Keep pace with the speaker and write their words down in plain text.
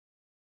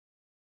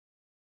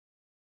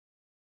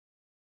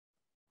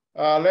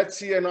Let's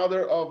see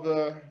another of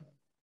the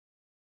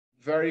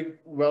very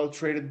well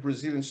traded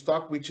Brazilian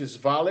stock, which is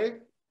Vale.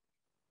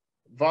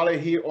 Vale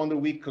here on the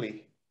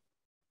weekly.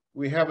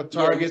 We have a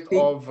target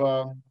of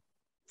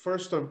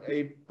 1st of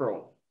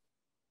April.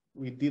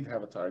 We did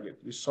have a target.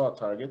 We saw a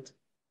target.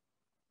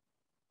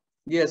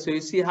 Yeah, so you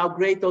see how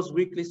great those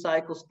weekly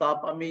cycles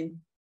stop. I mean,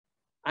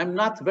 I'm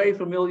not very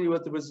familiar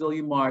with the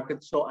Brazilian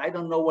market, so I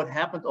don't know what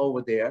happened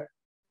over there.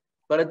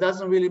 But it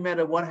doesn't really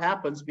matter what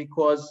happens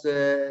because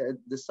the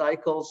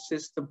cycle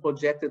system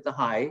projected a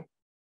high,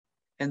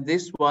 and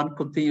this one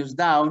continues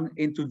down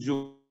into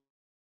June.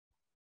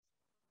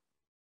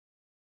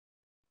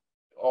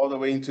 All the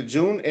way into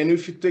June. And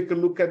if you take a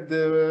look at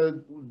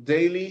the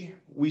daily,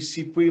 we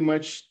see pretty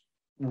much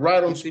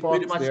right on spot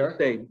pretty much there. The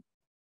same.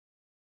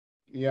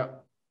 Yeah.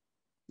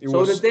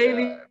 So the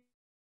daily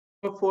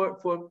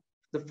for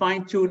the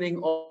fine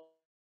tuning of,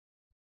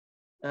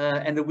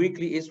 and the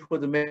weekly is for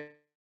the.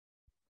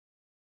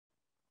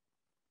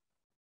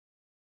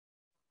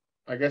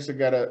 I guess I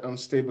got an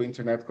unstable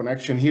internet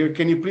connection here.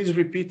 Can you please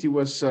repeat? It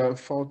was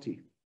faulty.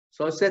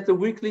 So I said the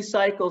weekly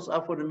cycles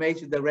are for the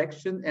major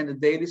direction, and the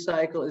daily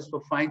cycle is for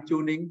fine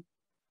tuning,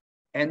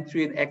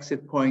 entry and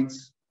exit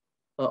points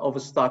of a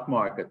stock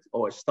market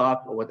or a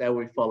stock or whatever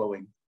we're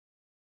following.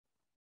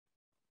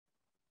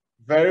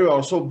 Very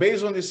well. So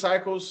based on the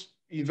cycles,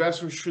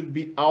 investors should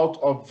be out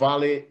of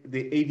Vale,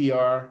 the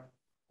ADR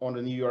on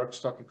the New York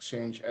Stock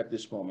Exchange at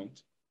this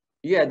moment.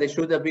 Yeah, they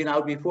should have been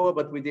out before,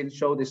 but we didn't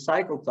show the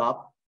cycle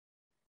top.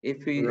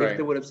 If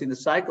they would have seen the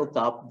cycle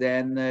top,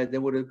 then they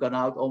would have gone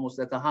out almost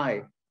at the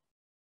high.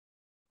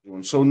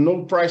 So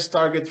no price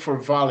target for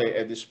Vale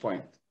at this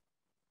point?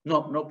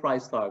 No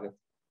price target.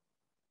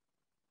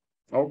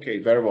 Okay,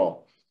 very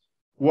well.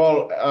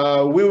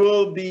 Well, we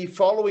will be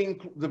following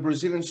the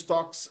Brazilian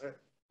stocks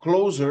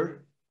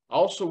closer,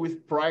 also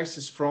with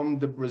prices from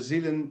the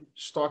Brazilian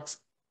stocks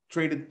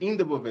traded in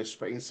the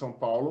Bovespa in São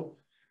Paulo,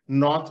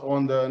 not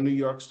on the New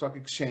York Stock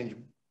Exchange.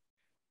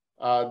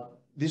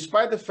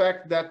 Despite the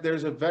fact that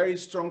there's a very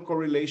strong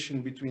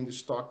correlation between the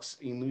stocks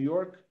in New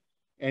York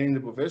and in the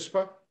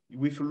Bovespa,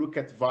 if you look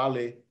at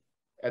Vale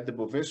at the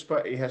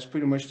Bovespa, it has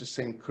pretty much the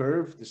same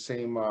curve, the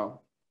same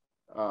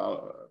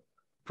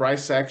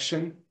price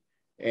action.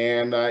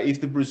 And if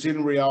the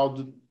Brazilian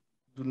real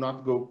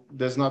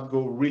does not go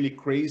really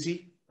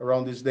crazy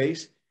around these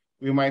days,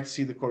 we might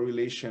see the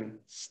correlation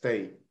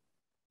stay.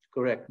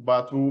 Correct.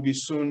 But we will be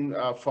soon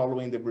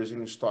following the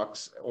Brazilian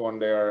stocks on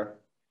their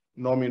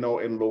nominal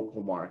and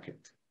local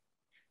market.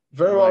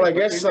 Very well, I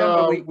guess.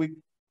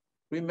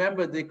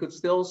 Remember, they could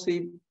still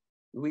see.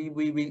 We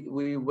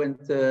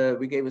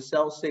gave a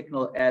sell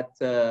signal at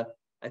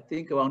I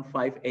think around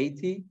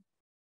 580,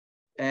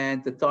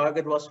 and the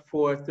target was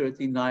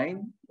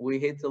 439. We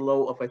hit the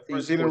low of I think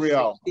Brazilian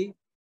real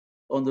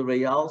on the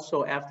real.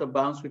 So after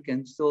bounce, we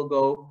can still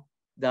go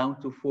down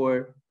to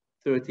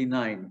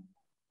 439.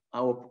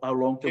 Our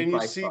long-term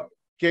price target.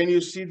 Can you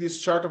see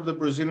this chart of the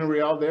Brazilian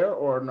real there,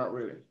 or not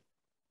really?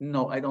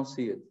 No, I don't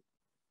see it.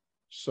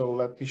 So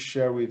let me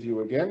share with you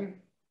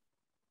again.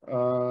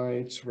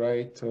 It's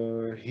right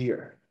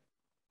here.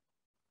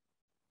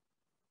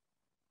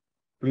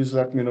 Please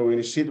let me know when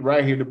you see it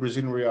right here, the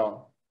Brazilian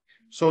real.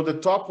 So the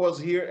top was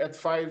here at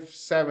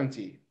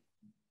 570.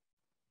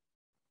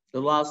 The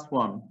last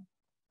one.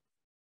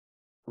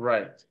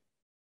 Right.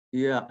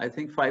 Yeah, I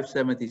think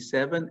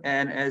 577.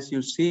 And as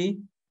you see,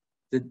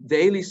 the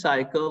daily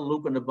cycle,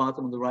 look on the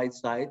bottom on the right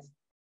side,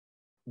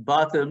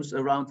 bottoms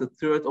around the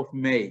 3rd of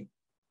May.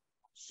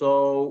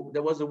 So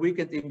there was a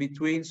weekend in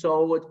between.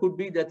 So it could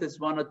be that it's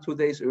 1 or 2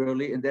 days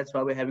early, and that's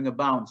why we're having a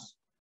bounce.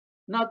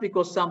 Not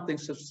because something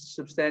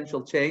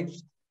substantial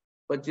changed,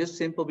 but just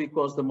simple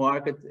because the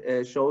market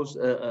shows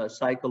a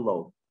cycle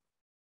low.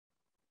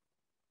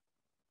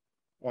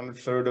 On the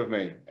 3rd of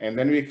May. And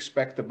then we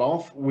expect a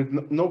bounce with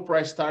no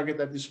price target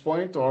at this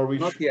point, or we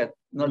Not yet.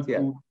 Not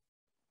yet.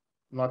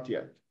 Not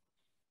yet.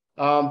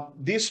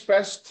 This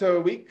past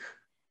week,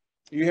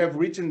 you have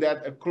written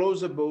that a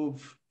close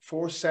above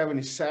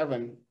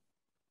 477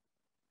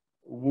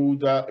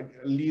 would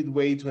lead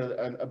way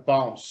to a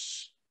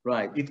bounce.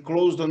 Right. It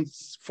closed on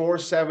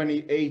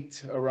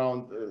 478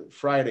 around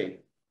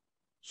Friday.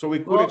 So we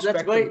could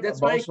expect that's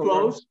very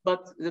close,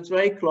 but that's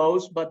very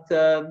close. But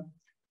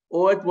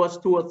or it was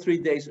 2 or 3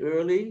 days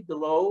early, the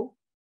low,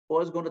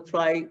 or it's going to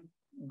try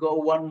go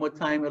one more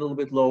time a little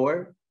bit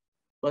lower.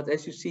 But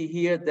as you see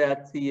here,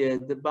 that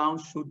the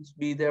bounce should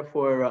be there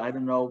for I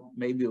don't know,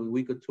 maybe a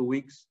week or 2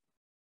 weeks.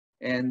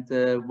 And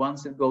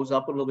once it goes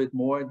up a little bit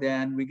more,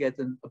 then we get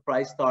a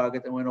price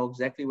target, and we know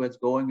exactly where it's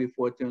going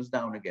before it turns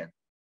down again.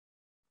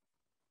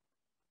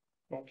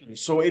 Okay,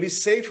 so it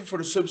is safer for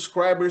the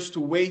subscribers to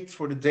wait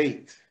for the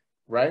date,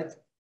 right?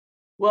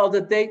 Well,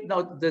 the date,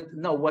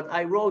 no, what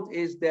I wrote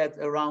is that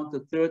around the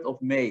 3rd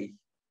of May,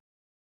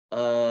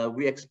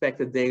 we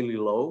expect a daily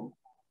low.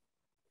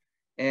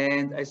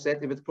 And I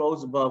said if it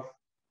closes above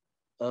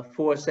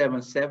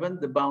 477,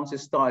 the bounce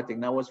is starting.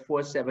 Now it's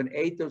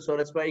 478, so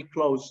that's very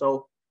close.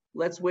 So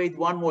let's wait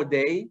one more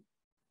day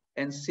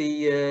and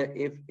see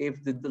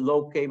if the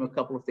low came a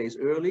couple of days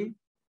early.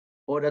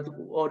 or that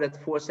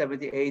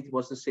 478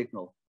 was the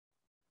signal.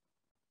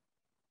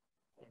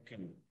 Okay.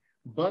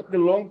 But the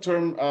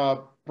long-term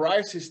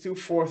price is still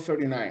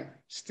 439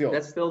 still.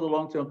 That's still the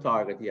long-term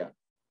target, yeah.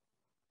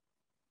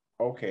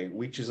 Okay,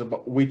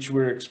 which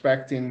we're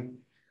expecting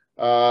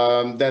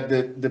that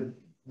the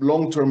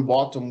long-term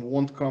bottom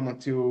won't come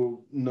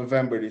until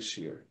November this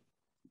year.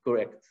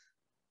 Correct.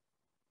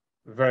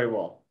 Very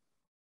well.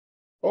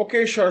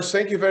 Okay, Charles,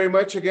 thank you very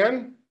much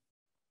again.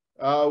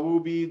 We'll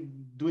be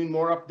doing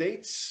more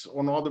updates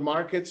on other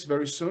markets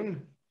very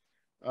soon.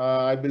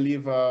 I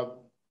believe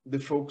the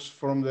folks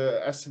from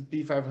the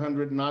S&P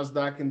 500,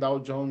 NASDAQ, and Dow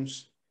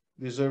Jones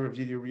deserve a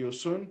video real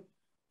soon.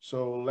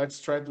 So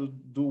let's try to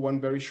do one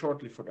very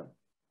shortly for them.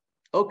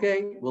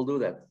 Okay, we'll do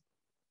that.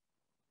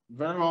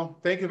 Very well.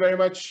 Thank you very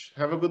much.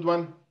 Have a good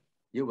one.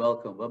 You're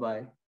welcome.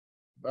 Bye-bye.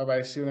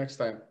 Bye-bye. See you next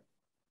time.